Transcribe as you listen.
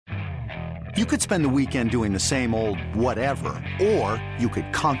You could spend the weekend doing the same old whatever, or you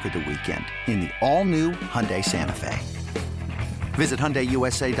could conquer the weekend in the all-new Hyundai Santa Fe. Visit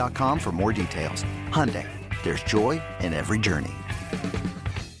HyundaiUSA.com for more details. Hyundai, there's joy in every journey.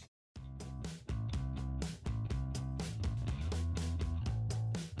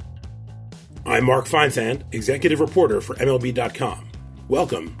 I'm Mark Feinsand, executive reporter for MLB.com.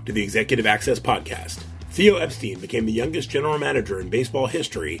 Welcome to the Executive Access Podcast. Theo Epstein became the youngest general manager in baseball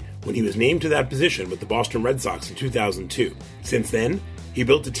history when he was named to that position with the Boston Red Sox in 2002. Since then, he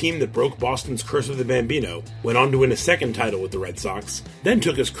built a team that broke Boston's curse of the Bambino, went on to win a second title with the Red Sox, then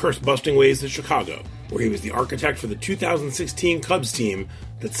took his curse-busting ways to Chicago, where he was the architect for the 2016 Cubs team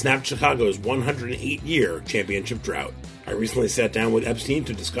that snapped Chicago's 108-year championship drought. I recently sat down with Epstein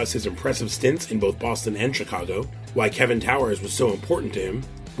to discuss his impressive stints in both Boston and Chicago, why Kevin Towers was so important to him,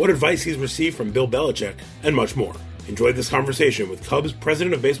 what advice he's received from Bill Belichick, and much more. Enjoyed this conversation with Cubs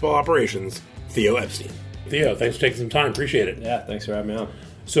President of Baseball Operations, Theo Epstein. Theo, thanks for taking some time. Appreciate it. Yeah, thanks for having me on.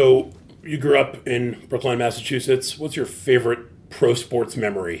 So, you grew up in Brookline, Massachusetts. What's your favorite pro sports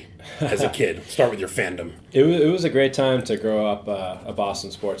memory as a kid? Start with your fandom. It was a great time to grow up a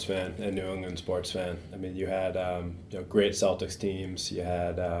Boston sports fan and New England sports fan. I mean, you had great Celtics teams. You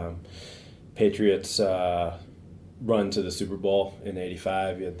had Patriots run to the Super Bowl in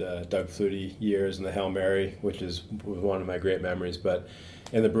 '85. You had the Doug Flutie years and the Hail Mary, which was one of my great memories.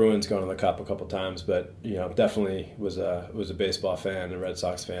 And the Bruins going to the Cup a couple times. But definitely was a baseball fan, a Red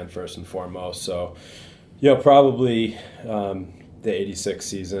Sox fan first and foremost. So, probably the '86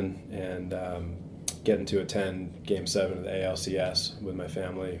 season and getting to attend Game 7 of the ALCS with my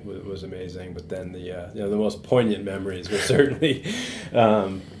family was amazing. But then the most poignant memories were certainly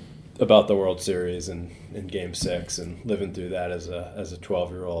about the World Series and Game 6, and living through that as a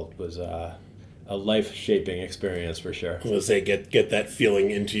 12-year-old was a life-shaping experience for sure. I was going to say, get that feeling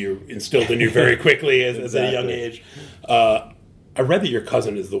instilled in you very quickly as Exactly. at a young age. I read that your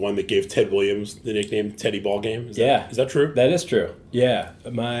cousin is the one that gave Ted Williams the nickname Teddy Ballgame. Is that true? That is true. Yeah.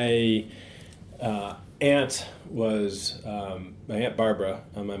 My aunt was, my Aunt Barbara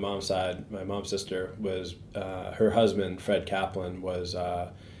on my mom's side, my mom's sister, was, her husband, Fred Kaplan, was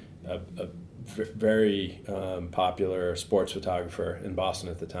a very popular sports photographer in Boston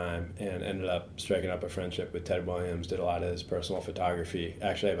at the time, and ended up striking up a friendship with Ted Williams, did a lot of his personal photography.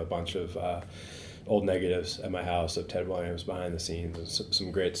 Actually, I have a bunch of old negatives at my house of Ted Williams behind the scenes, and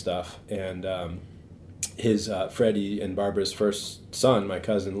some great stuff. And his Freddie and Barbara's first son, my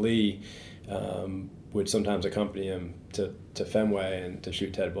cousin Lee, would sometimes accompany him to Fenway and to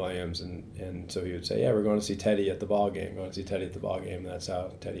shoot Ted Williams, and so he would say, "Yeah, we're going to see Teddy at the ball game. Going to see Teddy at the ball game." And that's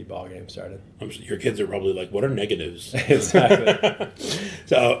how Teddy Ballgame started. I'm sure your kids are probably like, "What are negatives?" Exactly.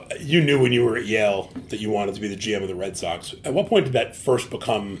 So you knew when you were at Yale that you wanted to be the GM of the Red Sox. At what point did that first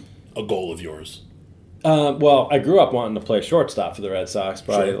become a goal of yours? Well, I grew up wanting to play shortstop for the Red Sox,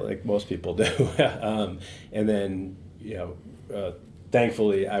 probably Sure. like most people do. And then,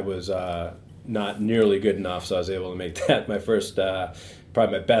 thankfully, I was not nearly good enough, so I was able to make that my first,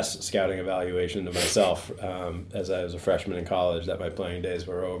 probably my best scouting evaluation to myself as I was a freshman in college, that my playing days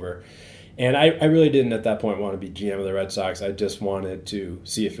were over. And I really didn't at that point want to be GM of the Red Sox. I just wanted to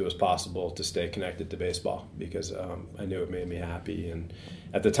see if it was possible to stay connected to baseball, because I knew it made me happy. And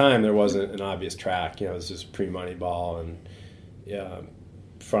at the time, there wasn't an obvious track. This is pre-Moneyball, and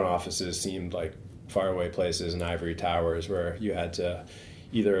front offices seemed like faraway places and ivory towers where you had to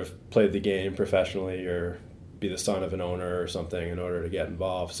either have played the game professionally or be the son of an owner or something in order to get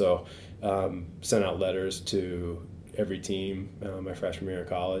involved. So sent out letters to every team my freshman year of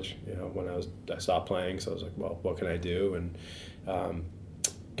college, when I stopped playing. So I was like, well, what can I do? And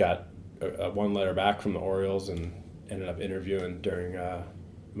got one letter back from the Orioles, and ended up interviewing during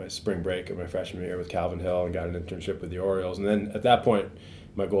my spring break of my freshman year with Calvin Hill, and got an internship with the Orioles. And then at that point,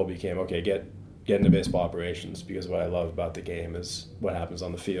 my goal became, okay, get into baseball operations, because what I love about the game is what happens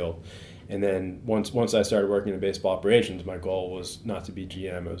on the field. And then once I started working in baseball operations, my goal was not to be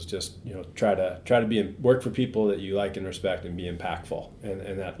GM. It was just try to work for people that you like and respect and be impactful.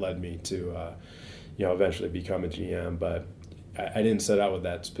 And that led me to eventually become a GM. But I didn't set out with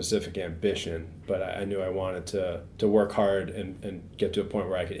that specific ambition. But I knew I wanted to work hard and get to a point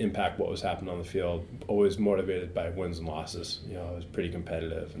where I could impact what was happening on the field. Always motivated by wins and losses. I was pretty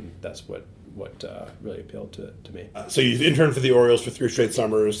competitive, and that's what really appealed to me. So you interned for the Orioles for 3 straight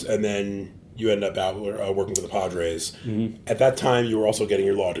summers, and then you end up out working for the Padres. Mm-hmm. At that time, you were also getting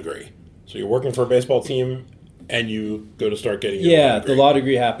your law degree. So you're working for a baseball team, and you go to start getting your law degree. The law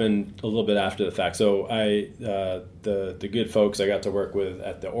degree happened a little bit after the fact. So the good folks I got to work with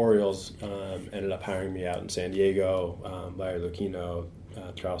at the Orioles ended up hiring me out in San Diego. Larry Lucchino,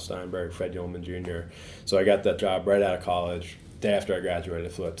 Charles Steinberg, Fred Ullman Jr. So I got that job right out of college. Day after I graduated, I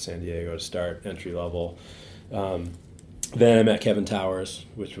flew out to San Diego to start entry level. Then I met Kevin Towers,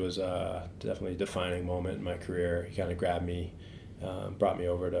 which was definitely a defining moment in my career. He kind of grabbed me, brought me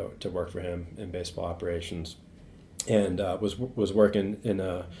over to work for him in baseball operations, and was working in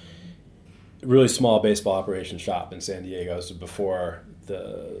a really small baseball operations shop in San Diego. This was before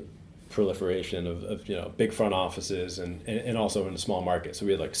the proliferation of big front offices and also in a small market. So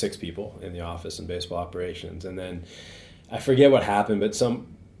we had like 6 people in the office in baseball operations, and then I forget what happened, but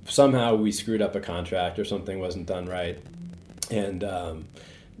somehow we screwed up a contract or something wasn't done right. And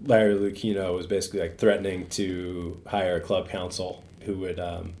Larry Lucchino was basically like threatening to hire a club counsel who would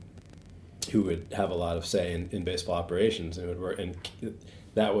have a lot of say in baseball operations, and it would work. And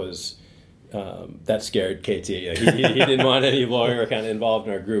that scared KT. He didn't want any lawyer kind of involved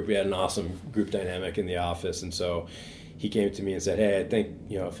in our group. We had an awesome group dynamic in the office, and so he came to me and said, "Hey, I think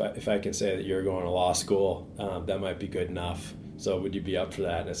if I can say that you're going to law school, that might be good enough. So would you be up for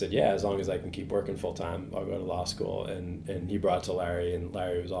that?" And I said, "Yeah, as long as I can keep working full time, I'll go to law school." And he brought it to Larry, and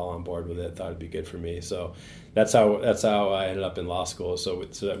Larry was all on board with it. Thought it'd be good for me. So that's how I ended up in law school. So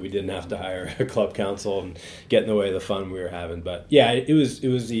that we didn't have to hire a club counsel and get in the way of the fun we were having. But yeah, it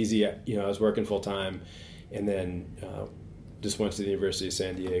was easy. I was working full time, and then just went to the University of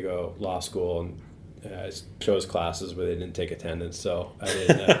San Diego Law School and I chose classes where they didn't take attendance, so I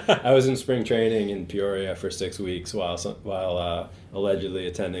didn't. I was in spring training in Peoria for 6 weeks while allegedly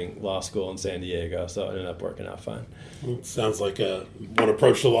attending law school in San Diego. So it ended up working out fine. Well, sounds like one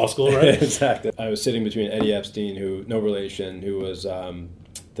approach to law school, right? Exactly. I was sitting between Eddie Epstein, who no relation, who was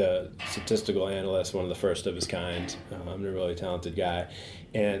the statistical analyst, one of the first of his kind, a really talented guy,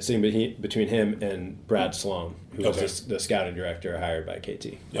 and sitting between him and Brad Sloan, who was the scouting director hired by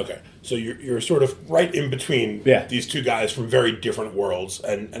KT. Okay, so you're sort of right in between these two guys from very different worlds,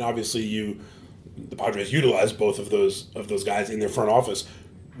 and obviously the Padres utilized both of those guys in their front office.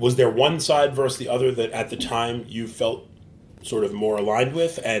 Was there one side versus the other that at the time you felt sort of more aligned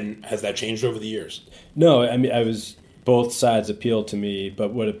with, and has that changed over the years? No, I mean both sides appealed to me,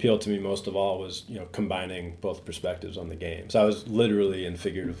 but what appealed to me most of all was combining both perspectives on the game. So I was literally and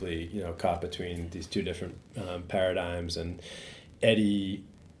figuratively caught between these two different paradigms, and Eddie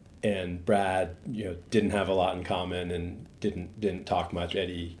and Brad didn't have a lot in common and didn't talk much.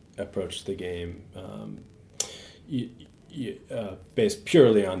 Eddie approached the game based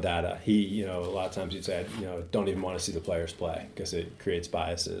purely on data. He, a lot of times he'd say, don't even want to see the players play because it creates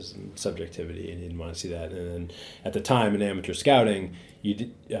biases and subjectivity, and he didn't want to see that. And then at the time in amateur scouting,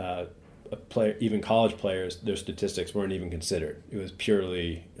 even college players, their statistics weren't even considered. It was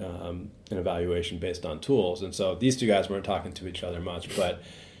purely an evaluation based on tools. And so these two guys weren't talking to each other much, but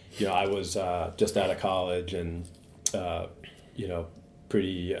I was just out of college and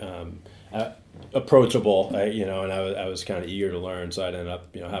pretty approachable, and I was kind of eager to learn, so I'd end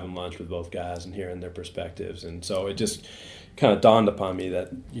up having lunch with both guys and hearing their perspectives, and so it just kind of dawned upon me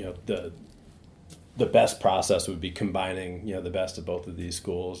that the best process would be combining the best of both of these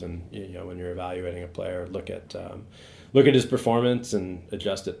schools, and when you're evaluating a player, look at his performance and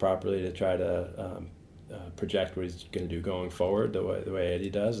adjust it properly to try to project what he's going to do going forward the way Eddie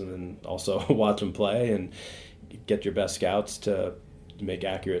does, and then also watch him play and get your best scouts to make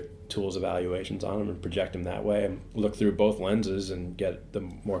accurate tools evaluations on them and project them that way, and look through both lenses and get the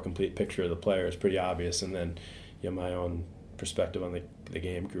more complete picture of the player is pretty obvious. And then my own perspective on the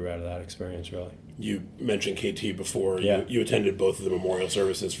game grew out of that experience, really. You mentioned KT before. Yeah. You attended both of the memorial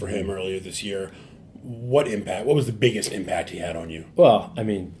services for him earlier this year. What was the biggest impact he had on you? Well, I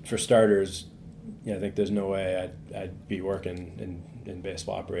mean, for starters, I think there's no way I'd be working in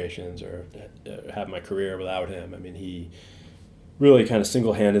baseball operations or have my career without him. I mean, he really kind of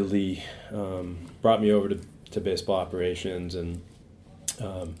single-handedly brought me over to baseball operations and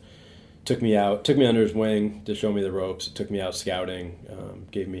took me under his wing to show me the ropes. Took me out scouting,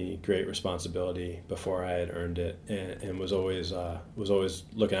 gave me great responsibility before I had earned it, and was always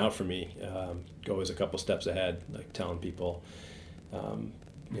looking out for me, always a couple steps ahead, like telling people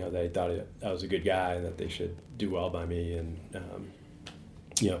that he thought I was a good guy and that they should do well by me, and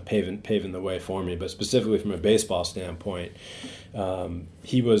paving the way for me. But specifically from a baseball standpoint,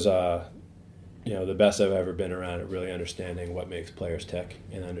 he was the best I've ever been around at really understanding what makes players tick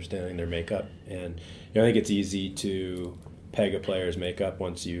and understanding their makeup. And I think it's easy to peg a player's makeup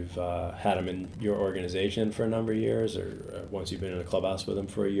once you've had them in your organization for a number of years, or once you've been in a clubhouse with them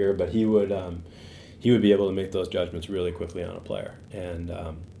for a year. But he would be able to make those judgments really quickly on a player, and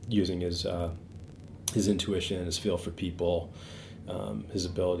using his intuition, his feel for people, his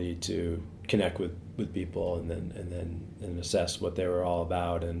ability to connect with people and then assess what they were all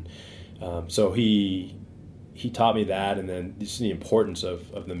about. And so he taught me that, and then just the importance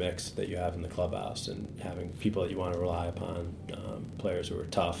of the mix that you have in the clubhouse and having people that you want to rely upon, players who are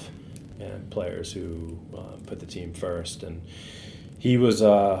tough and players who put the team first. And he was,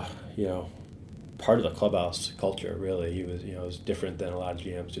 part of the clubhouse culture, really. He was, it was different than a lot of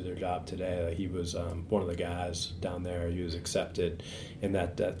GMs do their job today. Like, he was one of the guys down there. He was accepted, and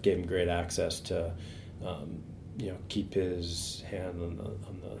that gave him great access to, keep his hand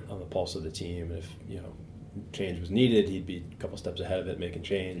on the pulse of the team. And if, change was needed, he'd be a couple steps ahead of it, making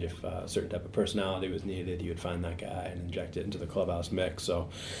change. If a certain type of personality was needed, he would find that guy and inject it into the clubhouse mix. So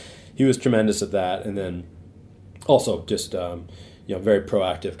he was tremendous at that. And then also just, very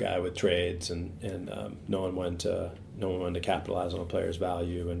proactive guy with trades and knowing when to capitalize on a player's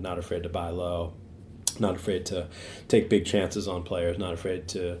value, and not afraid to buy low, not afraid to take big chances on players, not afraid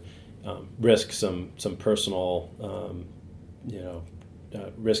to risk some personal,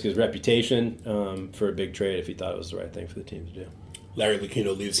 risk his reputation for a big trade if he thought it was the right thing for the team to do. Larry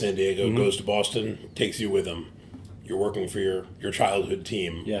Lucchino leaves San Diego, goes to Boston, takes you with him. You're working for your childhood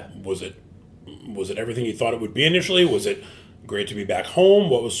team. Yeah. Was it everything you thought it would be initially? Was it great to be back home?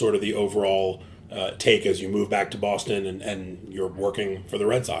 What was sort of the overall take as you move back to Boston and you're working for the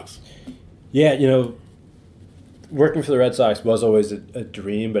Red Sox? Yeah, working for the Red Sox was always a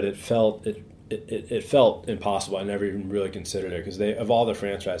dream, but it felt impossible. I never even really considered it, because of all the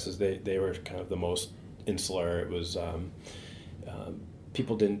franchises, they were kind of the most insular. It was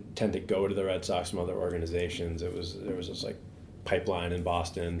people didn't tend to go to the Red Sox from other organizations. There was this like pipeline in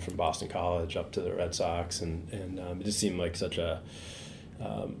Boston from Boston College up to the Red Sox, and it just seemed like such a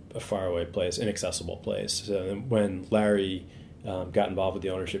faraway place, inaccessible place. So when Larry got involved with the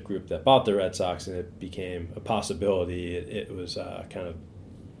ownership group that bought the Red Sox, and it became a possibility, it was kind of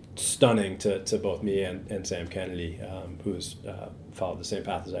stunning to both me and Sam Kennedy, who's followed the same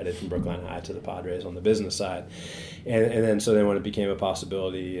path as I did from Brookline High to the Padres on the business side. And then when it became a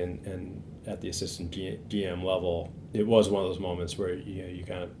possibility and at the assistant GM level, it was one of those moments where you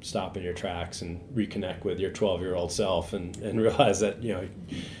kind of stop in your tracks and reconnect with your 12-year-old self and realize that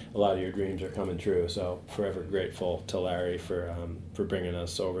a lot of your dreams are coming true. So forever grateful to Larry for bringing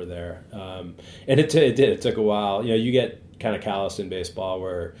us over there. And it did. It took a while. You get kind of calloused in baseball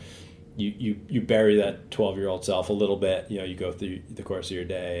where you bury that 12-year-old self a little bit. You go through the course of your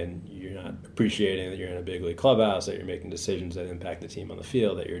day and you're not appreciating that you're in a big league clubhouse, that you're making decisions that impact the team on the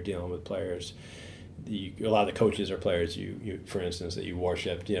field, that you're dealing with players. A lot of the coaches are players you for instance, that you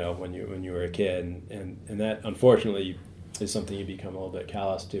worshipped when you were a kid, and that unfortunately is something you become a little bit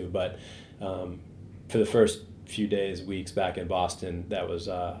callous to. But for the first few days, weeks back in Boston, that was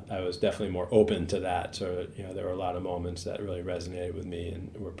I was definitely more open to that. So there were a lot of moments that really resonated with me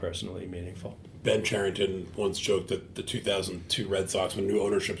and were personally meaningful. Ben Cherington once joked that the 2002 Red Sox, when new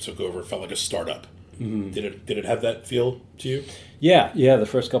ownership took over, felt like a startup. Mm-hmm. Did it have that feel to you? Yeah. The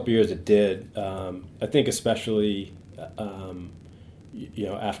first couple of years it did. I think especially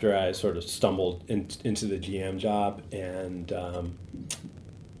after I sort of stumbled into the GM job, and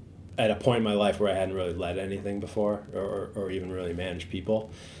at a point in my life where I hadn't really led anything before, or even really managed people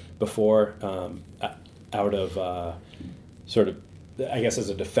before, out of sort of, I guess as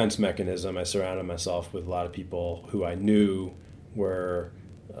a defense mechanism, I surrounded myself with a lot of people who I knew were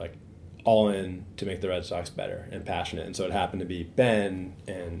like all in to make the Red Sox better and passionate. And so it happened to be Ben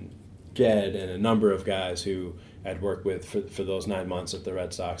and Jed and a number of guys who I'd worked with for those 9 months at the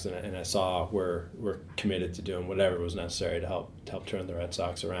Red Sox, and I saw we're committed to doing whatever was necessary to help turn the Red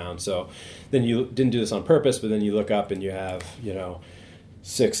Sox around. So then you didn't do this on purpose, but then you look up and you have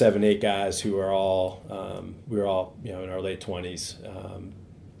 6, 7, 8 guys who are all we were all in our late 20s.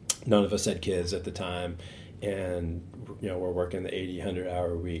 None of us had kids at the time, and we're working the 80,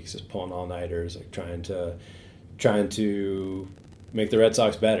 100-hour weeks, just pulling all-nighters, like trying to make the Red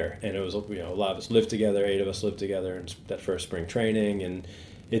Sox better. And it was a lot of us lived together, 8 of us lived together in that first spring training, and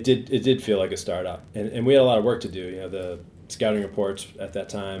it did feel like a startup. And we had a lot of work to do. The scouting reports at that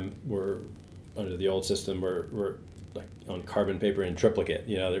time were, under the old system, were like on carbon paper in triplicate,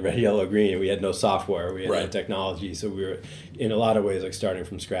 the red, yellow, green. We had no software, we had no technology, so we were in a lot of ways like starting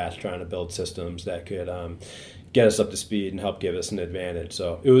from scratch, trying to build systems that could get us up to speed and help give us an advantage.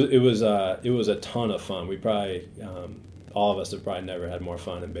 So it was a ton of fun. We probably all of us have probably never had more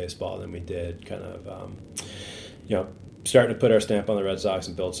fun in baseball than we did, kind of starting to put our stamp on the Red Sox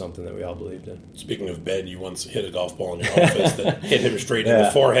and build something that we all believed in. Speaking of Ben, you once hit a golf ball in your office that hit him straight in the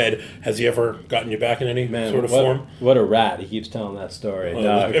forehead. Has he ever gotten you back in any sort of form? What a rat! He keeps telling that story.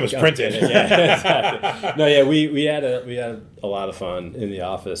 Well, it was printed. Yeah, exactly. No, yeah, we had a lot of fun in the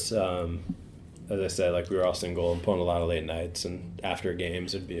office. as I said, like we were all single and pulling a lot of late nights, and after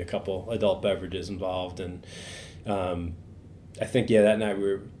games there'd be a couple adult beverages involved, and I think that night we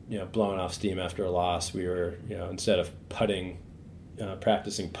were blowing off steam after a loss. We were instead of putting,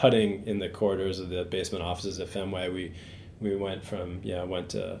 practicing putting in the corridors of the basement offices at Fenway, we went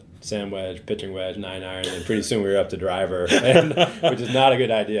to sand wedge, pitching wedge, 9-iron, and pretty soon we were up to driver, which is not a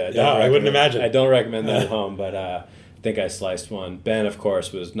good idea. I wouldn't imagine. I don't recommend that at home, but I think I sliced one. Ben, of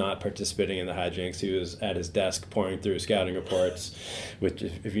course, was not participating in the hijinks. He was at his desk pouring through scouting reports, which,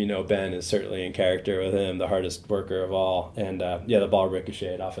 if you know Ben, is certainly in character with him, the hardest worker of all. And the ball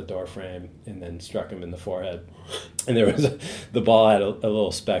ricocheted off a door frame and then struck him in the forehead. And the ball had a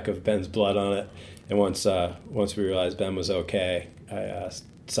little speck of Ben's blood on it. And once we realized Ben was okay, I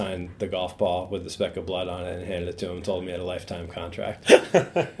signed the golf ball with the speck of blood on it and handed it to him and told him he had a lifetime contract.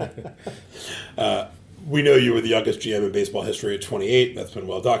 We know you were the youngest GM in baseball history at 28. That's been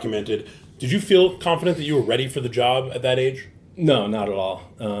well documented. Did you feel confident that you were ready for the job at that age? No, not at all.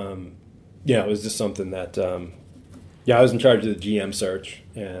 It was just something that, I was in charge of the GM search,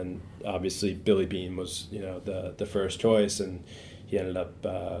 and obviously Billy Beane was, the first choice, and he ended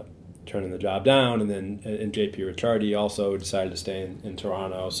up turning the job down, and JP Ricciardi also decided to stay in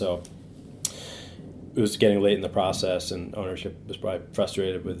Toronto, so it was getting late in the process, and ownership was probably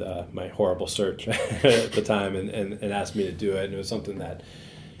frustrated with my horrible search at the time, and asked me to do it. And it was something that,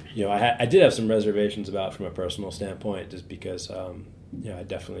 I did have some reservations about from a personal standpoint, just because, I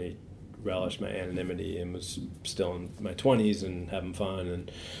definitely relished my anonymity and was still in my 20s and having fun,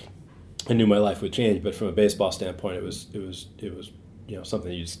 and I knew my life would change. But from a baseball standpoint, it was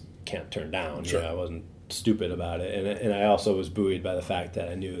something you just can't turn down. Sure. I wasn't stupid about it, and I also was buoyed by the fact that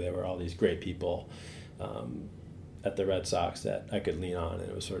I knew there were all these great people at the Red Sox that I could lean on, and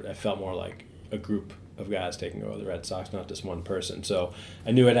it was I felt more like a group of guys taking over the Red Sox, not just one person. So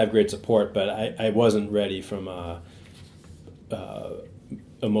I knew I'd have great support, but I wasn't ready from a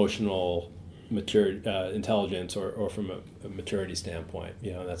emotional maturity, intelligence, or from a maturity standpoint.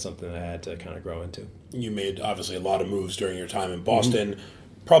 That's something that I had to kind of grow into. You made obviously a lot of moves during your time in Boston. Mm-hmm.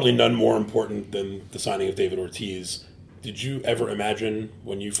 Probably none more important than the signing of David Ortiz. Did you ever imagine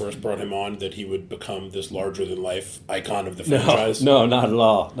when you first brought him on that he would become this larger-than-life icon of the franchise? No, not at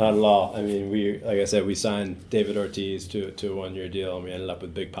all. Not at all. I mean, like I said, we signed David Ortiz to a one-year deal, and we ended up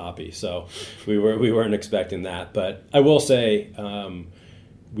with Big Papi. So we weren't expecting that. But I will say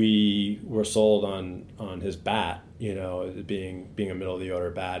we were sold on his bat, being a middle-of-the-order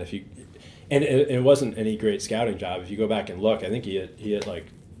bat. And it wasn't any great scouting job. If you go back and look, I think he had like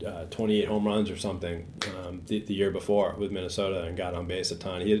 28 home runs or something the year before with Minnesota, and got on base a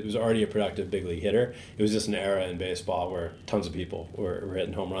ton. He was already a productive big league hitter. It was just an era in baseball where tons of people were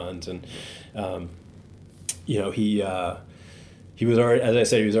hitting home runs, and he was already, as I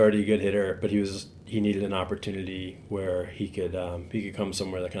said, he was already a good hitter, but he needed an opportunity where he could come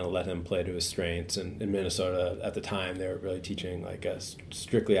somewhere that kind of let him play to his strengths. And in Minnesota at the time, they were really teaching like a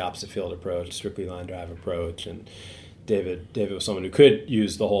strictly opposite field approach, strictly line drive approach, and David was someone who could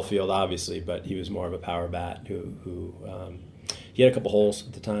use the whole field, obviously, but he was more of a power bat who he had a couple holes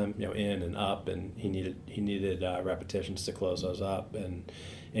at the time, in and up, and he needed repetitions to close those up, and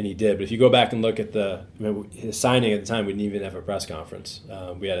he did. But if you go back and look at his signing at the time, we didn't even have a press conference.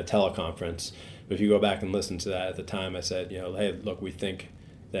 We had a teleconference. But if you go back and listen to that at the time, I said, hey, look, we think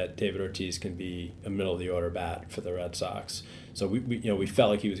that David Ortiz can be a middle-of-the-order bat for the Red Sox. So we felt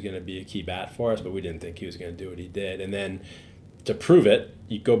like he was going to be a key bat for us, but we didn't think he was going to do what he did. And then to prove it,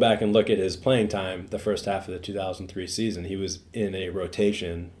 you go back and look at his playing time the first half of the 2003 season. He was in a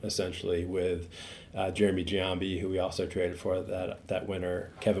rotation, essentially, with Jeremy Giambi, who we also traded for that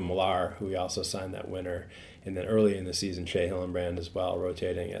winter, Kevin Millar, who we also signed that winter, and then early in the season, Shea Hillenbrand as well,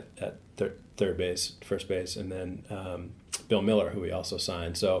 rotating at third base, first base, and then Bill Miller, who we also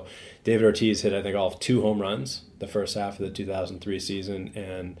signed. So David Ortiz hit, I think, all of 2 home runs the first half of the 2003 season,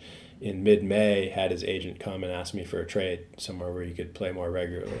 and in mid-May had his agent come and ask me for a trade somewhere where he could play more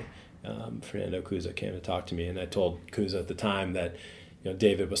regularly. Fernando Cuza came to talk to me, and I told Cuza at the time that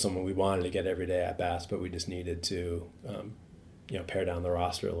David was someone we wanted to get every day at bats, but we just needed to pare down the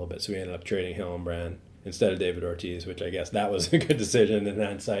roster a little bit. So we ended up trading Hillenbrand instead of David Ortiz, which I guess that was a good decision in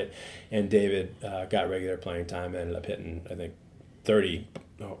hindsight. And David got regular playing time, ended up hitting, I think,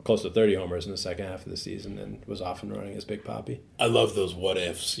 close to 30 homers in the second half of the season, and was off and running as Big Papi. I love those what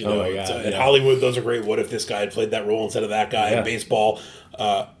ifs. Oh my God, in Hollywood, those are great. What if this guy had played that role instead of that guy in baseball?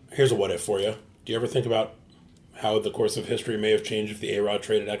 Here's a what if for you. Do you ever think about how the course of history may have changed if the A-Rod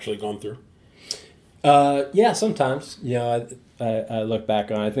trade had actually gone through? Yeah, sometimes. I look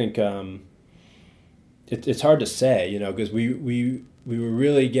back on. I think it's hard to say, because we were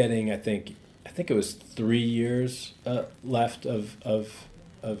really getting. I think think it was 3 years left of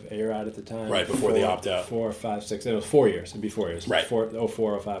A-Rod at the time. Right, before the opt-out. 4, 5, 6. It was 4 years. It'd be 4 years. Right.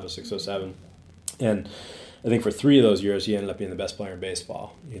 04, 05, 06, 07. And I think for 3 of those years, he ended up being the best player in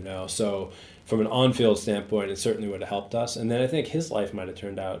baseball. So from an on-field standpoint, it certainly would have helped us. And then I think his life might have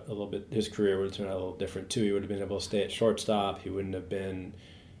turned out a little bit. His career would have turned out a little different too. He would have been able to stay at shortstop. He wouldn't have been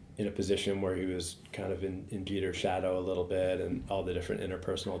in a position where he was kind of in Jeter's shadow a little bit, and all the different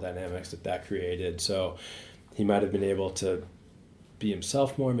interpersonal dynamics that created. So he might have been able to be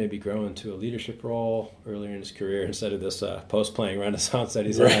himself more, maybe grow into a leadership role earlier in his career instead of this post-playing renaissance that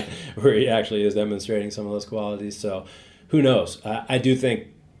he's had, where he actually is demonstrating some of those qualities. So who knows? I do think,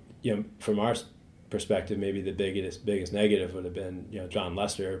 from our perspective, maybe the biggest negative would have been, John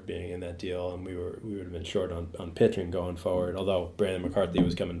Lester being in that deal, and we would have been short on pitching going forward, although Brandon McCarthy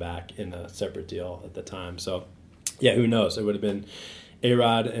was coming back in a separate deal at the time. So yeah, who knows? It would have been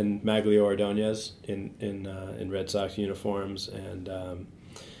A-Rod and Maglio Ordonez in Red Sox uniforms, and and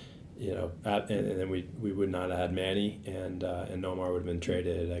then we would not have had Manny, and Nomar would have been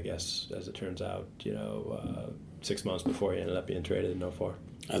traded, I guess, as it turns out, 6 months before he ended up being traded in 04.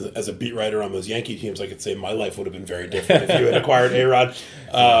 As a beat writer on those Yankee teams, I could say my life would have been very different if you had acquired A-Rod.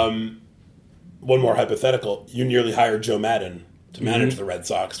 One more hypothetical: you nearly hired Joe Maddon to manage the Red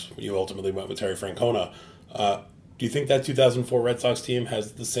Sox. You ultimately went with Terry Francona. Do you think that 2004 Red Sox team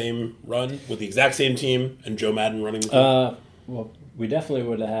has the same run with the exact same team and Joe Maddon running the team? Well, we definitely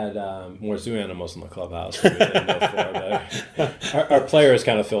would have had more zoo animals in the clubhouse than we did in 04. Our players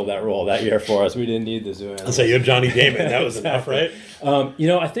kind of filled that role that year for us. We didn't need the zoo animals. I'll say you had Johnny Damon. That was enough, right?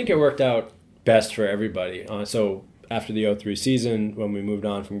 I think it worked out best for everybody. So after the 03 season, when we moved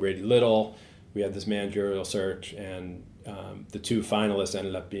on from Grady Little, we had this managerial search, and the two finalists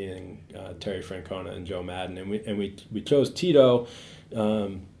ended up being Terry Francona and Joe Maddon, and we chose Tito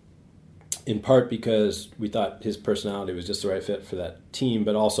in part because we thought his personality was just the right fit for that team,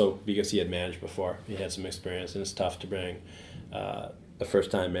 but also because he had managed before. He had some experience, and it's tough to bring a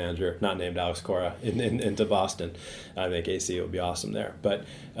first-time manager, not named Alex Cora, into Boston. I think AC would be awesome there. But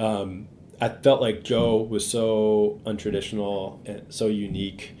I felt like Joe was so untraditional and so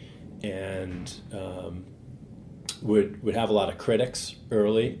unique, and would have a lot of critics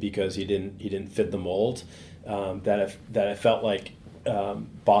early because he didn't fit the mold. That I felt like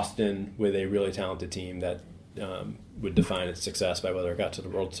Boston, with a really talented team that would define its success by whether it got to the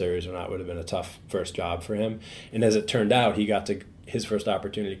World Series or not, would have been a tough first job for him. And as it turned out, his first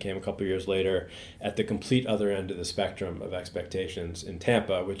opportunity came a couple years later at the complete other end of the spectrum of expectations in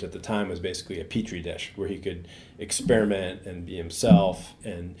Tampa, which at the time was basically a petri dish where he could experiment and be himself,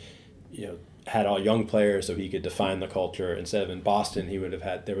 and had all young players so he could define the culture. Instead of in Boston, he would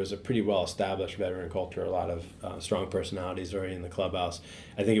have there was a pretty well-established veteran culture, a lot of strong personalities already in the clubhouse.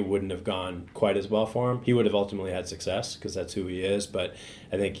 I think it wouldn't have gone quite as well for him. He would have ultimately had success because that's who he is, but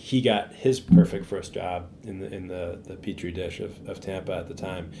I think he got his perfect first job in the petri dish of Tampa at the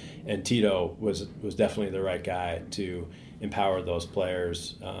time. And Tito was definitely the right guy to empower those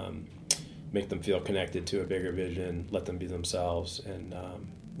players, make them feel connected to a bigger vision, let them be themselves, and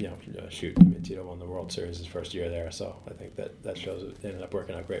Tito won the World Series his first year there, so I think that shows it ended up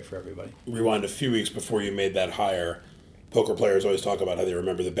working out great for everybody. Rewind a few weeks before you made that hire. Poker players always talk about how they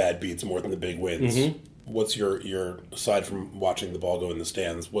remember the bad beats more than the big wins. Mm-hmm. What's your aside from watching the ball go in the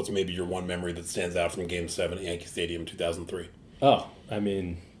stands, what's maybe your one memory that stands out from Game 7 at Yankee Stadium 2003? Oh, I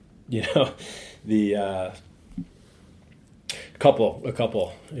mean, the couple,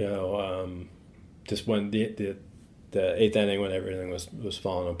 just when the eighth inning when everything was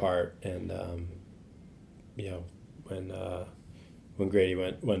falling apart, and when Grady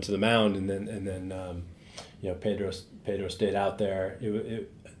went to the mound, and then Pedro stayed out there.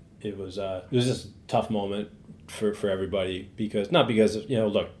 It was just a tough moment for everybody because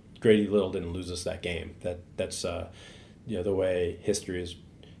look, Grady Little didn't lose us that game. That's the way history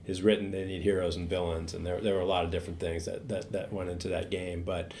is written. They need heroes and villains, and there were a lot of different things that went into that game,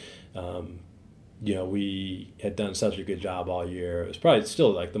 but. We had done such a good job all year. It was probably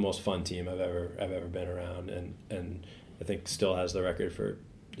still like the most fun team I've ever been around, and I think still has the record for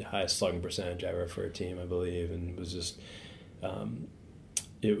the highest slugging percentage ever for a team, I believe. And it was just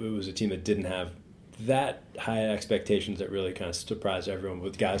it was a team that didn't have that high expectations that really kind of surprised everyone,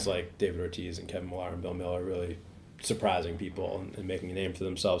 with guys like David Ortiz and Kevin Millar and Bill Miller really surprising people and making a name for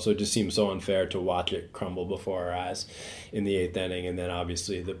themselves. So it just seemed so unfair to watch it crumble before our eyes in the eighth inning, and then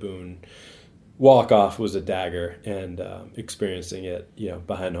obviously the Boone walk-off was a dagger, and experiencing it,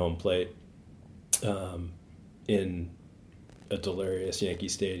 behind home plate in a delirious Yankee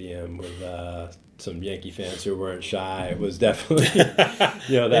Stadium with some Yankee fans who weren't shy. It was definitely,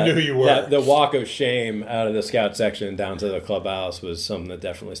 They knew who you were. The walk of shame out of the scout section down to the clubhouse was something that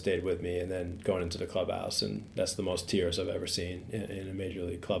definitely stayed with me. And then going into the clubhouse, and that's the most tears I've ever seen in a major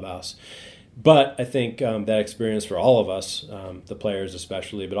league clubhouse. But I think that experience for all of us, the players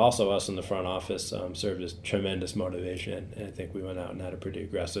especially, but also us in the front office, served as tremendous motivation. And I think we went out and had a pretty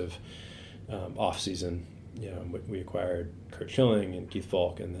aggressive off-season. We acquired Curt Schilling and Keith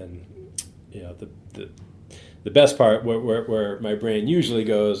Foulke, and then the best part, where my brain usually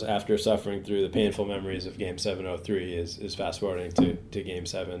goes after suffering through the painful memories of Game 7-03 is fast-forwarding to Game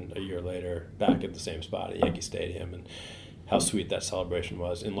 7 a year later, back at the same spot at Yankee Stadium, and how sweet that celebration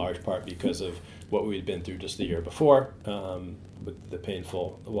was, in large part because of what we'd been through just the year before, with the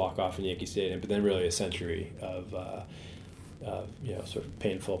painful walk-off in Yankee Stadium, but then really a century of sort of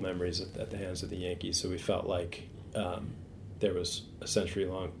painful memories at the hands of the Yankees. So we felt like there was a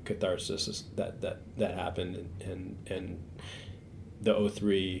century-long catharsis that happened, and the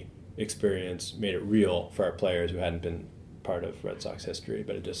 2003 experience made it real for our players who hadn't been part of Red Sox history,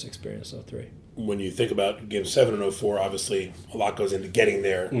 but had just experienced 2003. When you think about Game 7 and 04, obviously a lot goes into getting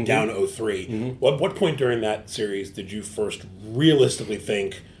there, down 0-3. What point during that series did you first realistically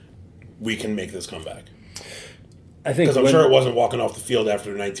think we can make this comeback? I think because I'm sure it wasn't walking off the field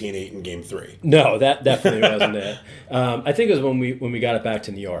after 19-8 in Game 3. No, that definitely wasn't it. I think it was when we got it back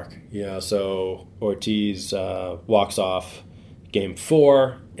to New York. So Ortiz walks off Game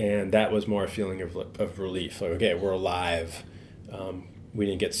 4, and that was more a feeling of relief. Like, okay, we're alive. We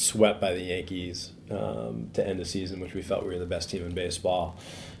didn't get swept by the Yankees to end the season, which we felt we were the best team in baseball.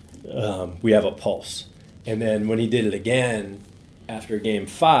 We have a pulse. And then when he did it again after Game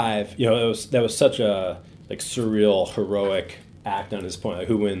 5, that was such a surreal, heroic act on his point. Like,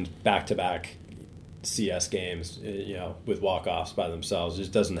 who wins back-to-back CS games, with walk-offs by themselves? It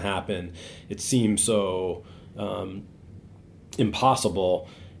just doesn't happen. It seems so impossible.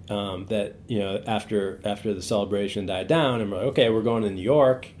 That after the celebration died down, and we're like, okay, we're going to New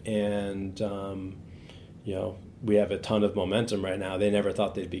York, and we have a ton of momentum right now. They never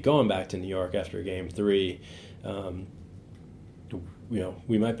thought they'd be going back to New York after Game 3.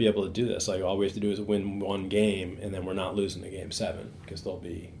 We might be able to do this. Like, all we have to do is win one game, and then we're not losing to Game 7, because they'll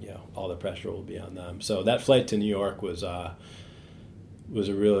be, all the pressure will be on them. So that flight to New York was a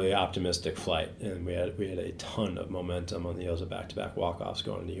really optimistic flight, and we had a ton of momentum on the heels of back-to-back walk-offs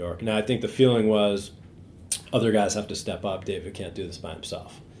going to New York. Now, I think the feeling was other guys have to step up. David can't do this by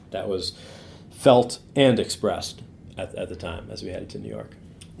himself. That was felt and expressed at the time as we headed to New York.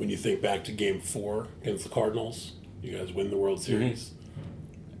 When you think back to Game 4 against the Cardinals, you guys win the World Series.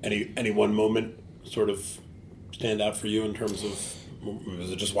 Any one moment sort of stand out for you in terms of,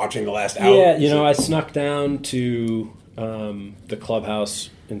 was it just watching the last out? Yeah, I snuck down to the clubhouse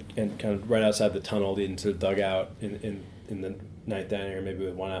and kind of right outside the tunnel leading to the dugout in the ninth inning, or maybe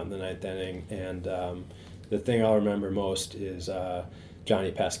with one out in the ninth inning. And the thing I'll remember most is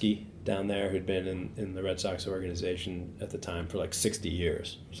Johnny Pesky down there, who'd been in the Red Sox organization at the time for like 60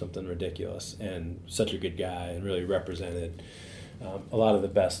 years, something ridiculous, and such a good guy, and really represented a lot of the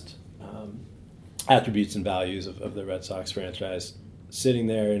best attributes and values of the Red Sox franchise. Sitting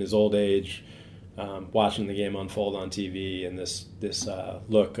there in his old age, watching the game unfold on TV, and this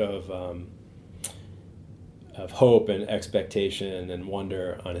look of hope and expectation and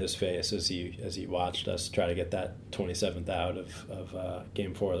wonder on his face as he watched us try to get that 27th out of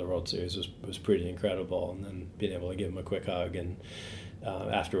Game 4 of the World Series was pretty incredible. And then being able to give him a quick hug and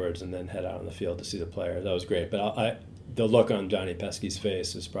afterwards, and then head out on the field to see the player, that was great. But the look on Johnny Pesky's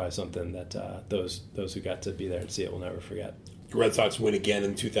face is probably something that those who got to be there and see it will never forget. The Red Sox win again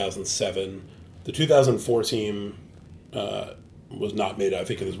in 2007. The 2004 team was not made. I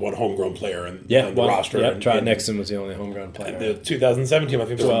think it was one homegrown player on the roster. Yeah, Trot Nixon was the only homegrown player. The 2007 team, I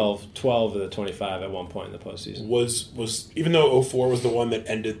think, 12 of the 25 at one point in the postseason. Was even though 04 was the one that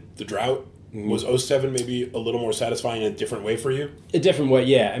ended the drought, was 07 maybe a little more satisfying in a different way for you? A different way,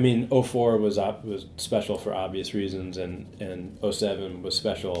 yeah. I mean, 04 was special for obvious reasons, and 07 was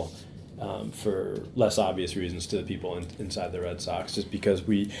special for less obvious reasons to the people inside the Red Sox, just because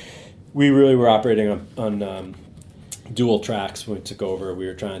we really were operating on dual tracks when we took over. We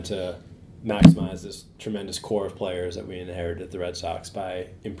were trying to maximize this tremendous core of players that we inherited at the Red Sox by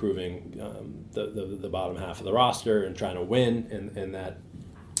improving the bottom half of the roster and trying to win, and that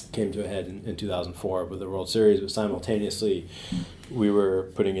came to a head in 2004 with the World Series. But simultaneously, we were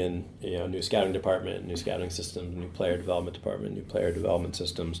putting in new scouting department, new scouting systems, new player development department, new player development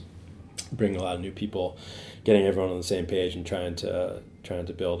systems, bringing a lot of new people, getting everyone on the same page, and trying to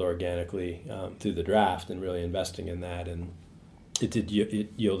build organically through the draft, and really investing in that. And it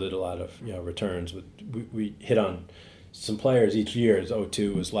yielded a lot of returns. We hit on some players each year.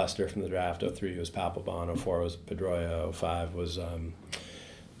 2002 was Lester from the draft, 2003 was Papelbon, 2004 was Pedroia, 2005 was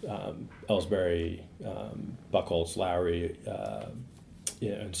Ellsbury, Buchholz, Lowry,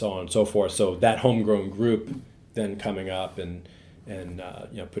 and so on and so forth. So that homegrown group then coming up and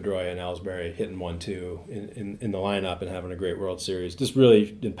Pedroia and Ellsbury hitting 1-2 in the lineup and having a great World Series. Just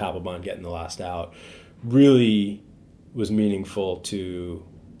really, in Papelbon getting the last out, really was meaningful to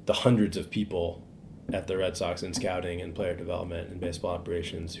the hundreds of people at the Red Sox in scouting and player development and baseball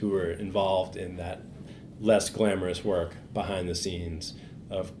operations who were involved in that less glamorous work behind the scenes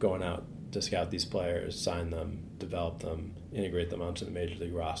of going out to scout these players, sign them, develop them, integrate them onto the major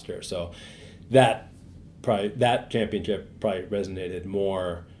league roster. So that championship probably resonated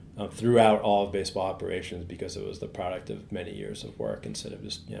more throughout all of baseball operations because it was the product of many years of work instead of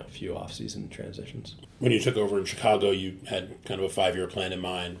just a few off-season transitions. When you took over in Chicago, you had kind of a 5-year plan in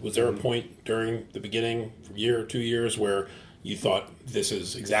mind. Was there a point during the beginning, from year or 2 years, where you thought this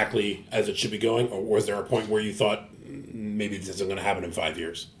is exactly as it should be going, or was there a point where you thought maybe this isn't going to happen in 5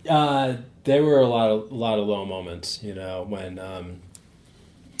 years? There were a lot of low moments, when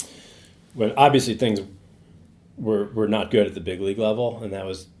obviously things were not good at the big league level, and that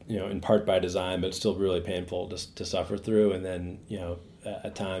was in part by design, but still really painful to suffer through. And then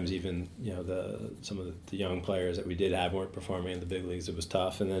at times even some of the young players that we did have weren't performing in the big leagues. It was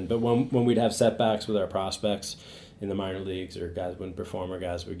tough. And then but when we'd have setbacks with our prospects in the minor leagues, or guys wouldn't perform, or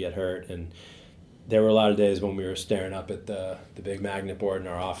guys would get hurt, and there were a lot of days when we were staring up at the big magnet board in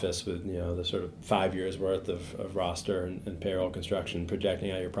our office with the sort of 5 years worth of roster and payroll construction,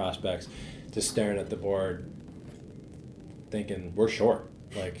 projecting out your prospects, just staring at the board thinking we're short.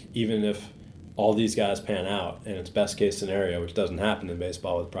 Like, even if all these guys pan out and it's best case scenario, which doesn't happen in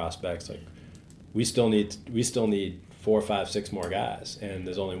baseball with prospects, like we still need 4, 5, 6 more guys, and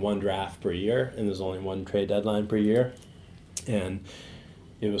there's only one draft per year, and there's only one trade deadline per year, and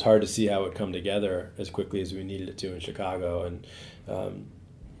it was hard to see how it would come together as quickly as we needed it to in Chicago. And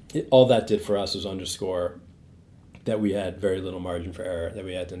all that did for us was underscore that we had very little margin for error, that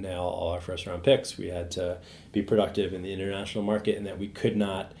we had to nail all our first-round picks, we had to be productive in the international market, and that we could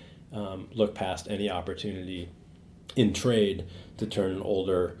not look past any opportunity in trade to turn an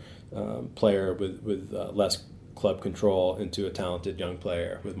older player with less club control into a talented young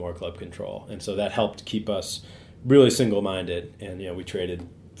player with more club control. And so that helped keep us really single-minded, and we traded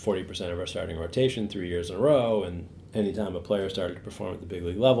 40% of our starting rotation 3 years in a row, and anytime a player started to perform at the big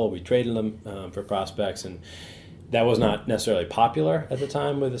league level, we traded them for prospects. And that was not necessarily popular at the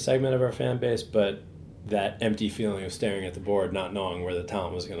time with a segment of our fan base, but that empty feeling of staring at the board, not knowing where the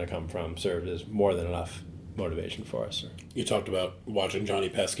talent was going to come from, served as more than enough motivation for us. You talked about watching Johnny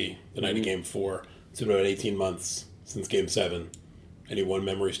Pesky the night of Game 4. It's been about 18 months since Game 7. Any one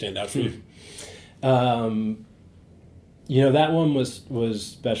memory stand out for you? That one was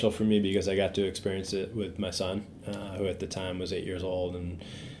special for me because I got to experience it with my son, who at the time was 8 years old and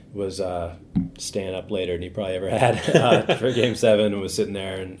was staying up later than he probably ever had for Game 7, and was sitting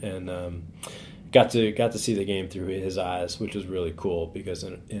there and got to see the game through his eyes, which was really cool because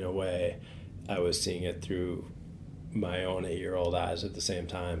in a way I was seeing it through my own 8-year-old eyes at the same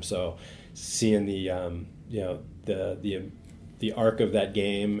time. So seeing the arc of that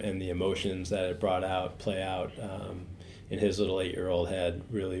game and the emotions that it brought out play out in his little 8-year-old head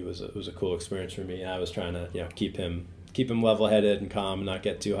really was a cool experience for me. And I was trying to keep him level-headed and calm and not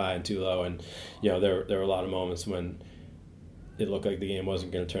get too high and too low. And there were a lot of moments when it looked like the game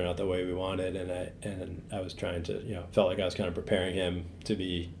wasn't going to turn out the way we wanted, and I was trying to felt like I was kind of preparing him to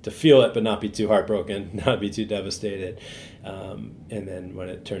feel it but not be too heartbroken, not be too devastated. And then when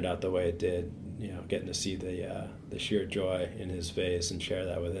it turned out the way it did, getting to see the sheer joy in his face and share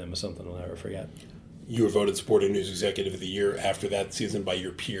that with him was something I'll never forget. You were voted Sporting News Executive of the Year after that season by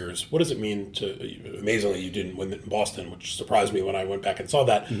your peers. What does it mean amazingly you didn't win in Boston, which surprised me when I went back and saw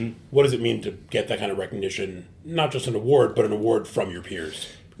that. Mm-hmm. What does it mean to get that kind of recognition, not just an award, but an award from your peers?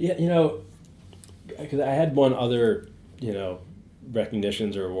 Yeah, because I had won other,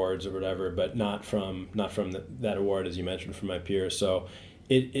 recognitions or awards or whatever, but not from that award, as you mentioned, from my peers. So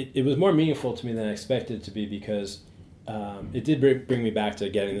it was more meaningful to me than I expected it to be because it did bring me back to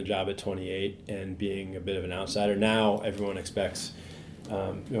getting the job at 28 and being a bit of an outsider. Now everyone expects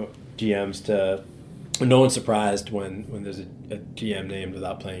GMs to. No one's surprised when there's a GM named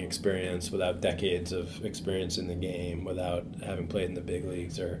without playing experience, without decades of experience in the game, without having played in the big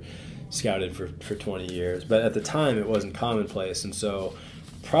leagues or scouted for 20 years. But at the time, it wasn't commonplace, and so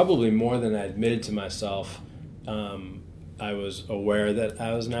probably more than I admitted to myself, I was aware that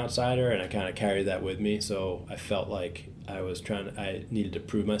I was an outsider, and I kind of carried that with me. So I felt like I needed to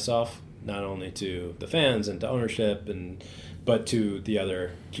prove myself, not only to the fans and to ownership, but to the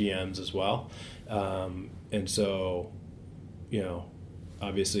other GMs as well. And so,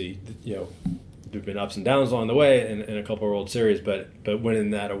 obviously, there've been ups and downs along the way, and a couple of World Series, but winning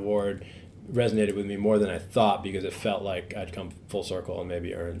that award resonated with me more than I thought, because it felt like I'd come full circle and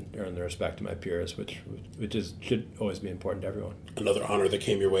maybe earn the respect of my peers, which should always be important to everyone. Another honor that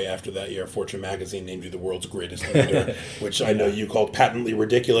came your way after that year, Fortune magazine named you the world's greatest leader, which I know you called patently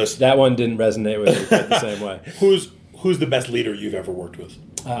ridiculous. That one didn't resonate with me quite the same way. Who's the best leader you've ever worked with?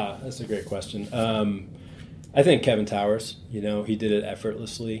 That's a great question. I think Kevin Towers. He did it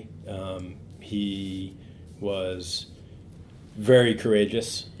effortlessly. He was very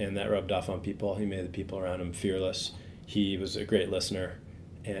courageous, and that rubbed off on people. He made the people around him fearless. He was a great listener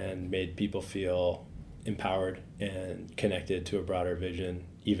and made people feel empowered and connected to a broader vision,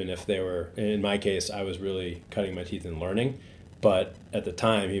 even if they were, in my case, I was really cutting my teeth in learning. But at the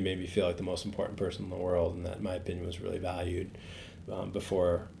time, he made me feel like the most important person in the world, and that, in my opinion, was really valued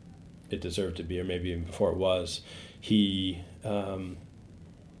before it deserved to be, or maybe even before it was. He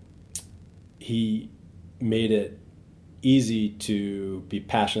made it easy to be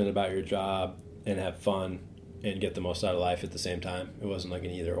passionate about your job and have fun and get the most out of life at the same time. It wasn't like an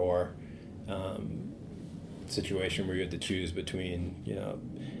either-or situation where you had to choose between,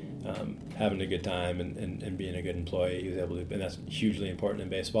 having a good time and being a good employee. He was able to, and that's hugely important in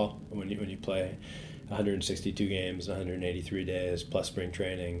baseball. When you play 162 games, 183 days, plus spring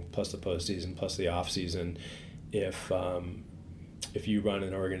training, plus the postseason, plus the off season, if you run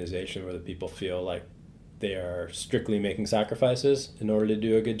an organization where the people feel like they are strictly making sacrifices in order to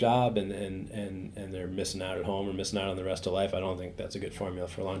do a good job, and they're missing out at home or missing out on the rest of life, I don't think that's a good formula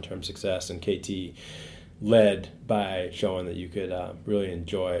for long-term success. And KT led by showing that you could really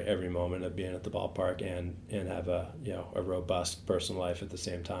enjoy every moment of being at the ballpark and have a robust personal life at the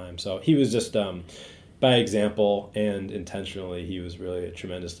same time. So he was just, by example and intentionally, he was really a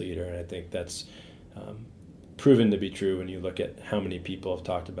tremendous leader, and I think that's proven to be true when you look at how many people have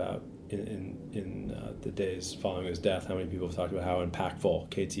talked about in the days following his death, how many people have talked about how impactful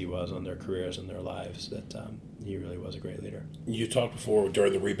KT was on their careers and their lives, that he really was a great leader. You talked before,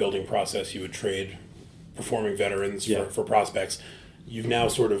 during the rebuilding process, you would trade performing veterans for prospects. You've now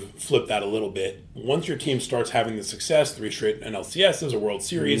sort of flipped that a little bit. Once your team starts having the success, 3 straight NLCSs, a World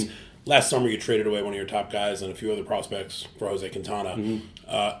Series, last summer you traded away one of your top guys and a few other prospects for Jose Quintana.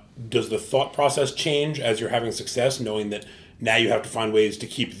 Does the thought process change as you're having success, knowing that now you have to find ways to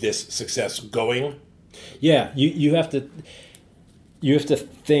keep this success going? Yeah, you have to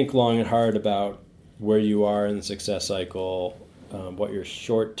think long and hard about where you are in the success cycle, what your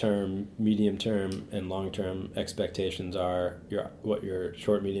short-term, medium-term, and long-term expectations are, what your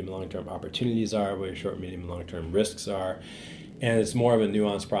short, medium, and long-term opportunities are, what your short, medium, and long-term risks are. And it's more of a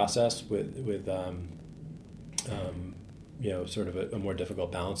nuanced process with sort of a more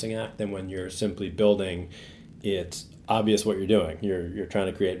difficult balancing act than when you're simply building. It's obvious what you're doing. You're trying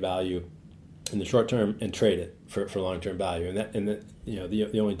to create value in the short term and trade it for long-term value.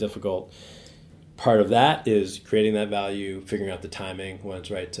 The only difficult part of that is creating that value, figuring out the timing when it's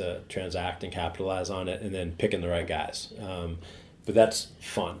right to transact and capitalize on it, and then picking the right guys. But that's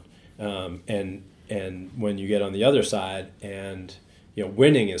fun. And when you get on the other side, and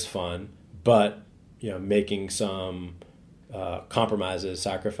winning is fun, but making some compromises,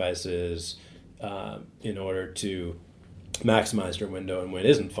 sacrifices in order to maximize your window and win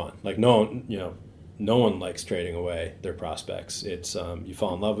isn't fun. Like no one likes trading away their prospects. It's you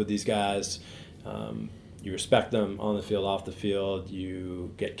fall in love with these guys, you respect them on the field, off the field,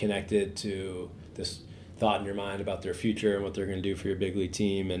 you get connected to this thought in your mind about their future and what they're going to do for your big league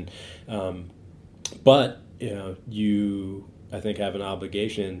team, and but you I think have an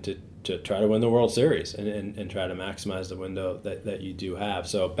obligation to try to win the World Series and try to maximize the window that you do have.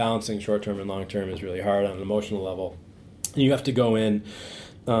 So balancing short-term and long-term is really hard on an emotional level. You have to go in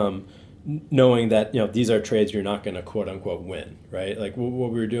knowing that these are trades you're not going to quote-unquote win, right? Like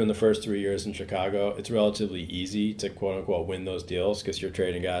what we were doing the first 3 years in Chicago, it's relatively easy to quote-unquote win those deals because you're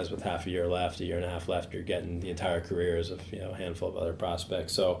trading guys with half a year left, a year and a half left. You're getting the entire careers of a handful of other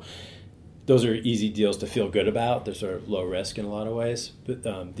prospects. So those are easy deals to feel good about. They're sort of low risk in a lot of ways. But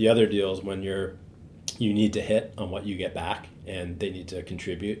the other deals, when you need to hit on what you get back, and they need to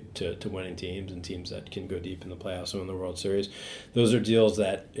contribute to winning teams and teams that can go deep in the playoffs and win the World Series. Those are deals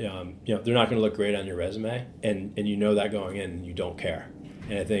that they're not going to look great on your resume, and that going in, and you don't care.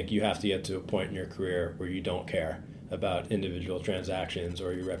 And I think you have to get to a point in your career where you don't care about individual transactions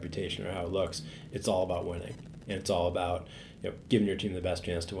or your reputation or how it looks. It's all about winning. and it's all about giving your team the best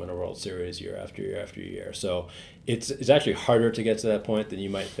chance to win a World Series year after year after year. So it's actually harder to get to that point than you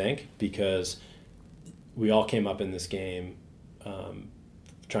might think, because we all came up in this game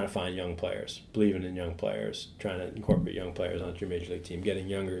trying to find young players, believing in young players, trying to incorporate young players onto your major league team. Getting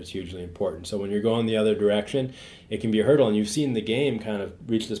younger is hugely important. So when you're going the other direction, it can be a hurdle. And you've seen the game kind of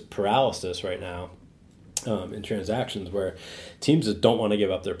reach this paralysis right now in transactions where teams just don't want to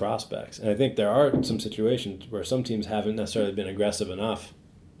give up their prospects. And I think there are some situations where some teams haven't necessarily been aggressive enough,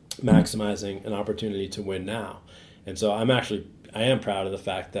 maximizing an opportunity to win now. And so I am proud of the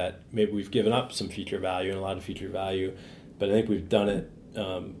fact that maybe we've given up some future value and a lot of future value, but I think we've done it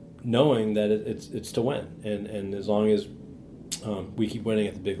knowing that it's to win, and as long as we keep winning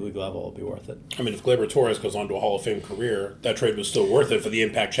at the big league level, it'll be worth it. I mean, if Gleyber Torres goes on to a Hall of Fame career, that trade was still worth it for the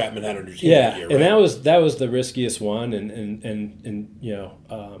impact Chapman had on your team that year, right? And that was the riskiest one, and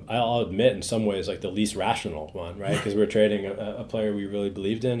I'll admit in some ways like the least rational one, right? Because we're trading a player we really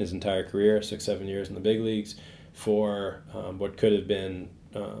believed in his entire career, 6-7 years in the big leagues, for what could have been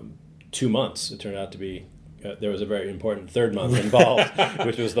 2 months. It turned out to be. There was a very important third month involved,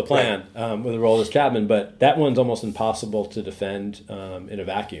 which was the plan with Aroldis Chapman. But that one's almost impossible to defend in a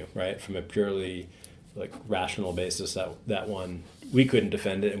vacuum, right? From a purely rational basis, that one we couldn't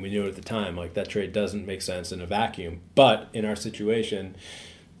defend it, and we knew it at the time. That trade doesn't make sense in a vacuum. But in our situation,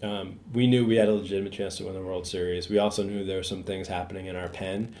 we knew we had a legitimate chance to win the World Series. We also knew there were some things happening in our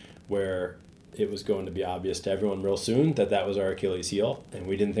pen where it was going to be obvious to everyone real soon that was our Achilles heel, and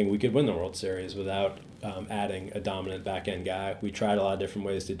we didn't think we could win the World Series without adding a dominant back-end guy. We tried a lot of different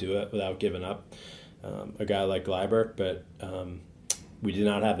ways to do it without giving up a guy like Gleyber, but we did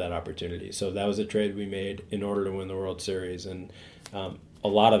not have that opportunity. So that was a trade we made in order to win the World Series, and a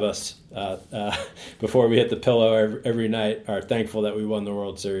lot of us, before we hit the pillow every night, are thankful that we won the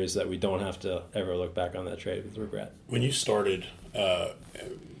World Series, that we don't have to ever look back on that trade with regret. When you started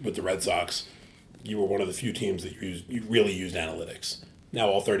with the Red Sox, you were one of the few teams that you really used analytics. Now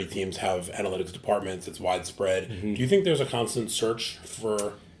all 30 teams have analytics departments. It's widespread. Mm-hmm. Do you think there's a constant search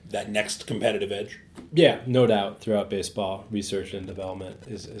for that next competitive edge? Yeah, no doubt. Throughout baseball, research and development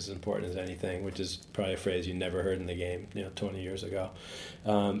is as important as anything, which is probably a phrase you never heard in the game 20 years ago.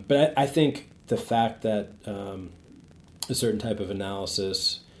 But I think the fact that a certain type of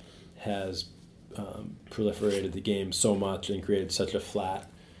analysis has proliferated the game so much and created such a flat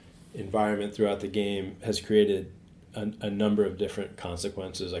environment throughout the game has created a number of different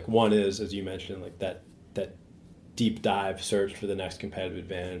consequences. One is, as you mentioned, that deep dive search for the next competitive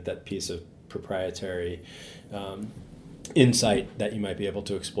advantage, that piece of proprietary insight that you might be able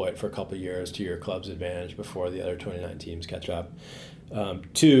to exploit for a couple of years to your club's advantage before the other 29 teams catch up.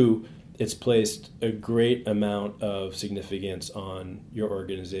 Two, it's placed a great amount of significance on your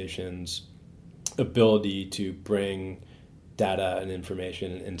organization's ability to bring data and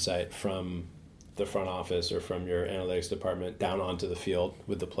information and insight from the front office or from your analytics department down onto the field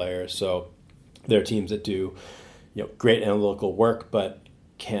with the players. So there are teams that do great analytical work but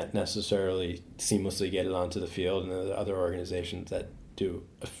can't necessarily seamlessly get it onto the field, and there are other organizations that do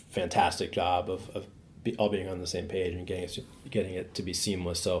a fantastic job of all being on the same page and getting it to be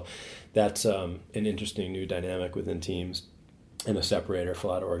seamless. So that's an interesting new dynamic within teams and a separator for a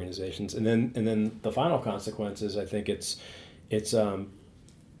lot of organizations. And then the final consequence is, I think it's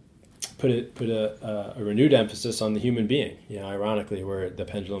put a renewed emphasis on the human being. Ironically, where the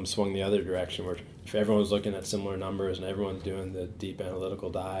pendulum swung the other direction, where if everyone's looking at similar numbers and everyone's doing the deep analytical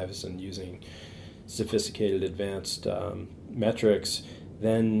dives and using sophisticated, advanced metrics,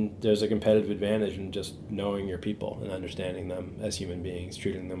 then there's a competitive advantage in just knowing your people and understanding them as human beings,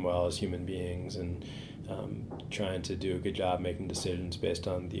 treating them well as human beings, and trying to do a good job making decisions based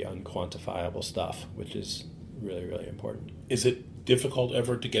on the unquantifiable stuff, which is really, really important. Is it difficult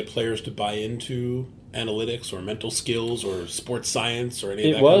ever to get players to buy into analytics or mental skills or sports science or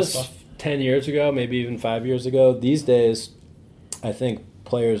any of that kind of stuff? It was 10 years ago, maybe even 5 years ago. These days, I think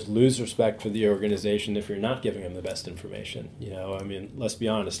players lose respect for the organization if you're not giving them the best information. Let's be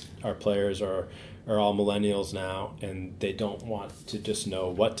honest, our players are all millennials now, and they don't want to just know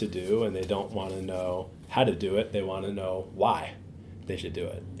what to do, and they don't want to know how to do it. They want to know why they should do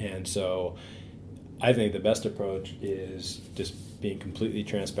it. And so I think the best approach is just being completely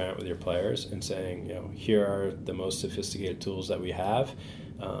transparent with your players and saying, here are the most sophisticated tools that we have.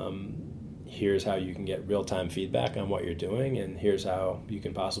 Here's how you can get real-time feedback on what you're doing, and here's how you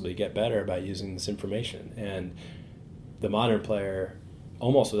can possibly get better by using this information. And the modern player,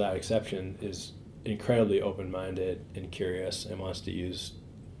 almost without exception, is incredibly open-minded and curious and wants to use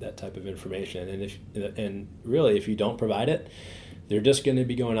that type of information. And if you don't provide it, they're just going to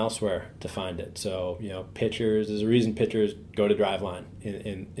be going elsewhere to find it. So, pitchers, there's a reason pitchers go to Driveline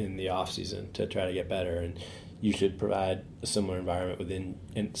in the off season to try to get better, and you should provide a similar environment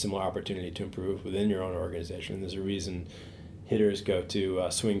and similar opportunity to improve within your own organization. There's a reason hitters go to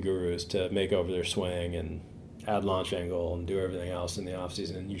swing gurus to make over their swing and add launch angle and do everything else in the off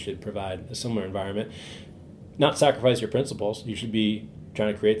season. And you should provide a similar environment, not sacrifice your principles. You should be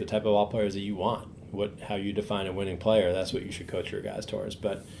trying to create the type of ball players that you want. How you define a winning player, that's what you should coach your guys towards.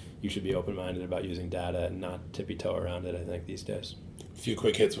 But you should be open-minded about using data and not tippy-toe around it, I think, these days. A few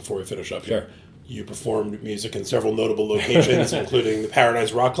quick hits before we finish up Sure. here. You performed music in several notable locations, including the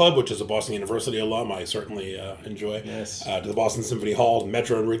Paradise Rock Club, which is a Boston University alum I certainly enjoy. Yes. To the Boston Symphony Hall,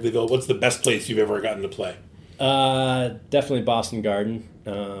 Metro in Wrigleyville. What's the best place you've ever gotten to play? Definitely Boston Garden.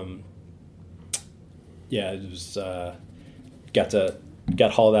 It was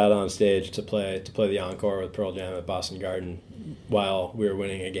got hauled out on stage to play the encore with Pearl Jam at Boston Garden while we were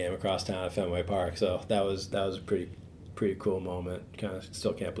winning a game across town at Fenway Park. So that was a pretty cool moment. Kind of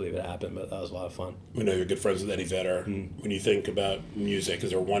still can't believe it happened, but that was a lot of fun. We know you're good friends with Eddie Vedder. When you think about music, is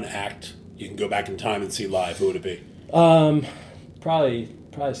there one act you can go back in time and see live? Who would it be? Probably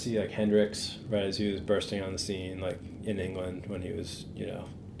see like Hendrix right as he was bursting on the scene, like in England when he was,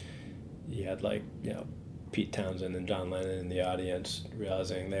 he had Pete Townsend and John Lennon in the audience,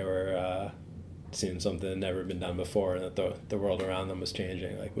 realizing they were seeing something that had never been done before, and that the world around them was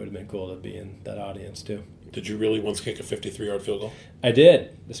changing. Like, would have been cool to be in that audience too. Did you really once kick a 53-yard field goal? I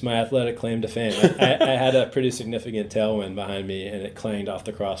did. It's my athletic claim to fame. I had a pretty significant tailwind behind me, and it clanged off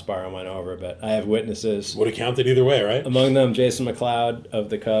the crossbar and went over. But I have witnesses. Would have counted either way, right? Among them, Jason McLeod of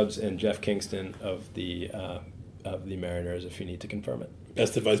the Cubs and Jeff Kingston of the Mariners, if you need to confirm it.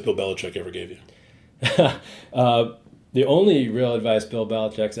 Best advice Bill Belichick ever gave you? The only real advice Bill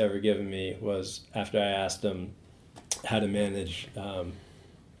Belichick's ever given me was after I asked him how to manage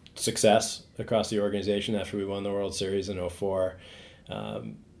success across the organization after we won the World Series in 2004.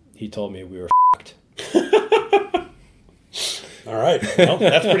 He told me we were f***ed. All right. Well,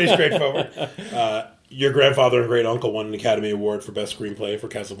 that's pretty straightforward. Your grandfather and great uncle won an Academy Award for Best Screenplay for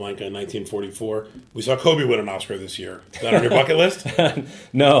Casablanca in 1944. We saw Kobe win an Oscar this year. Is that on your bucket list?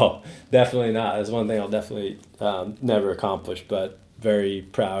 No, definitely not. That's one thing I'll definitely never accomplish, but very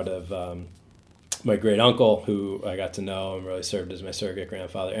proud of my great uncle, who I got to know and really served as my surrogate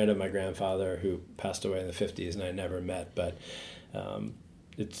grandfather, and of my grandfather, who passed away in the 50s and I never met. But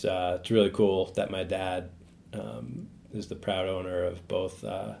it's really cool that my dad is the proud owner of both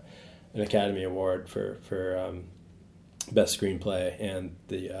an Academy Award for Best Screenplay and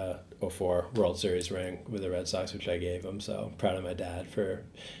the 2004 World Series ring with the Red Sox, which I gave him. So I'm proud of my dad for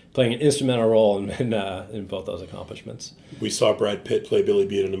playing an instrumental role in both those accomplishments. We saw Brad Pitt play Billy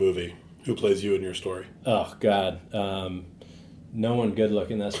Beane in a movie. Who plays you in your story? Oh, God. No one good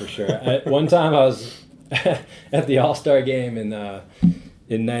looking, that's for sure. One time I was at the All-Star game in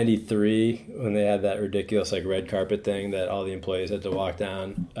 93 when they had that ridiculous red carpet thing that all the employees had to walk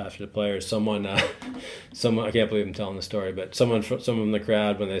down after the players. Someone I can't believe I'm telling the story, but someone from the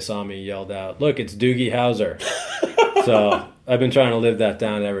crowd, when they saw me, yelled out, "Look, it's Doogie Howser." So I've been trying to live that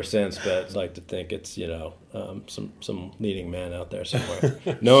down ever since, but I'd like to think it's some leading man out there somewhere.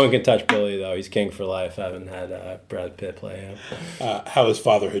 No one can touch Billy, though. He's king for life. I haven't had Brad Pitt play him. How has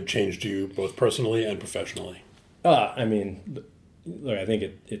fatherhood changed you both personally and professionally? Look, I think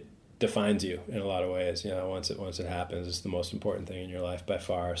it defines you in a lot of ways. Once it happens, it's the most important thing in your life by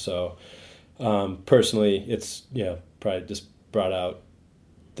far. So personally, it's probably just brought out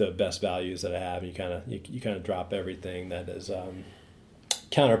the best values that I have. You kind of drop everything that is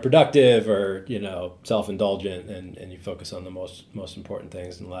counterproductive or self-indulgent, and you focus on the most important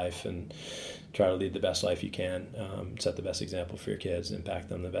things in life and try to lead the best life you can, set the best example for your kids, impact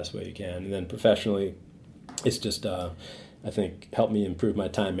them the best way you can. And then professionally, it's just I think helped me improve my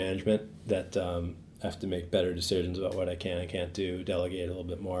time management, that I have to make better decisions about what I can and can't do, delegate a little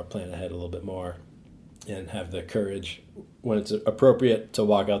bit more, plan ahead a little bit more, and have the courage when it's appropriate to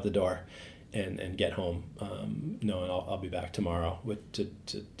walk out the door and get home, knowing I'll be back tomorrow to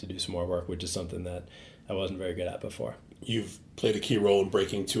do some more work, which is something that I wasn't very good at before. You've played a key role in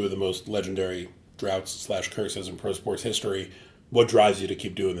breaking two of the most legendary droughts/curses in pro sports history. What drives you to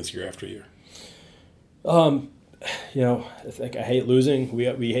keep doing this year after year? I think I hate losing.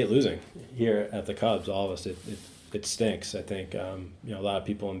 We hate losing here at the Cubs. All of us. It stinks. I think a lot of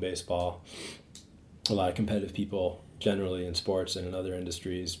people in baseball, a lot of competitive people generally in sports and in other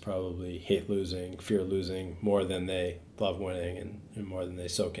industries probably hate losing, fear losing more than they love winning, and more than they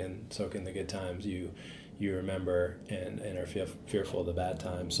soak in the good times you remember and are fearful of the bad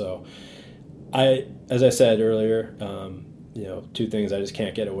times. So as I said earlier, two things I just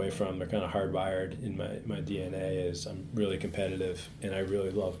can't get away from. They're kind of hardwired in my DNA. Is I'm really competitive, and I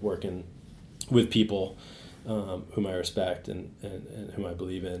really love working with people whom I respect and whom I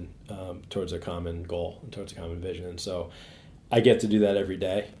believe in towards a common goal and towards a common vision. And so I get to do that every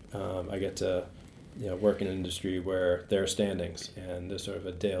day. I get to work in an industry where there are standings and there's sort of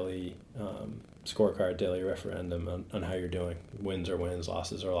a daily scorecard, daily referendum on how you're doing. Wins are wins,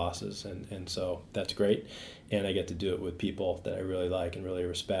 losses are losses, and so that's great. And I get to do it with people that I really like and really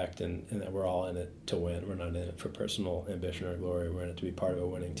respect, and that we're all in it to win. We're not in it for personal ambition or glory. We're in it to be part of a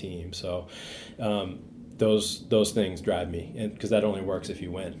winning team. So those things drive me, and because that only works if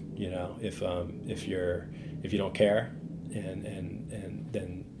you win. If you don't care, and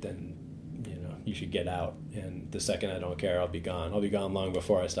then you should get out. And the second I don't care, I'll be gone. I'll be gone long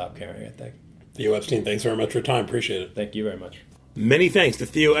before I stop caring, I think. Theo Epstein, thanks very much for your time. Appreciate it. Thank you very much. Many thanks to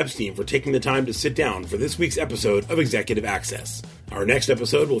Theo Epstein for taking the time to sit down for this week's episode of Executive Access. Our next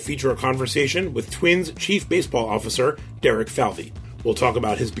episode will feature a conversation with Twins Chief Baseball Officer Derek Falvey. We'll talk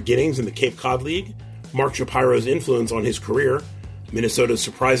about his beginnings in the Cape Cod League, Mark Shapiro's influence on his career, Minnesota's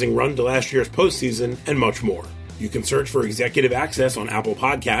surprising run to last year's postseason, and much more. You can search for Executive Access on Apple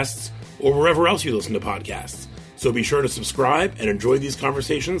Podcasts or wherever else you listen to podcasts. So be sure to subscribe and enjoy these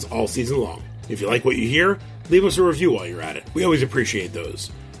conversations all season long. If you like what you hear, leave us a review while you're at it. We always appreciate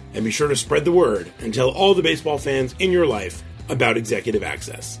those. And be sure to spread the word and tell all the baseball fans in your life about Executive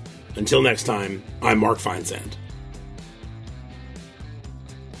Access. Until next time, I'm Mark Feinsand.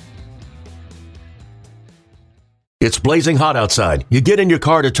 It's blazing hot outside. You get in your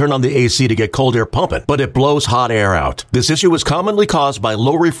car to turn on the AC to get cold air pumping, but it blows hot air out. This issue is commonly caused by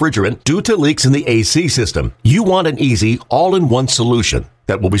low refrigerant due to leaks in the AC system. You want an easy, all-in-one solution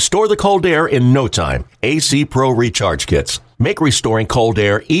that will restore the cold air in no time. AC Pro Recharge Kits make restoring cold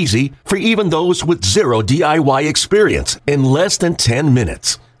air easy for even those with zero DIY experience in less than 10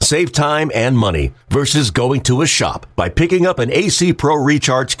 minutes. Save time and money versus going to a shop by picking up an AC Pro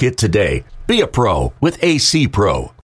Recharge Kit today. Be a pro with AC Pro.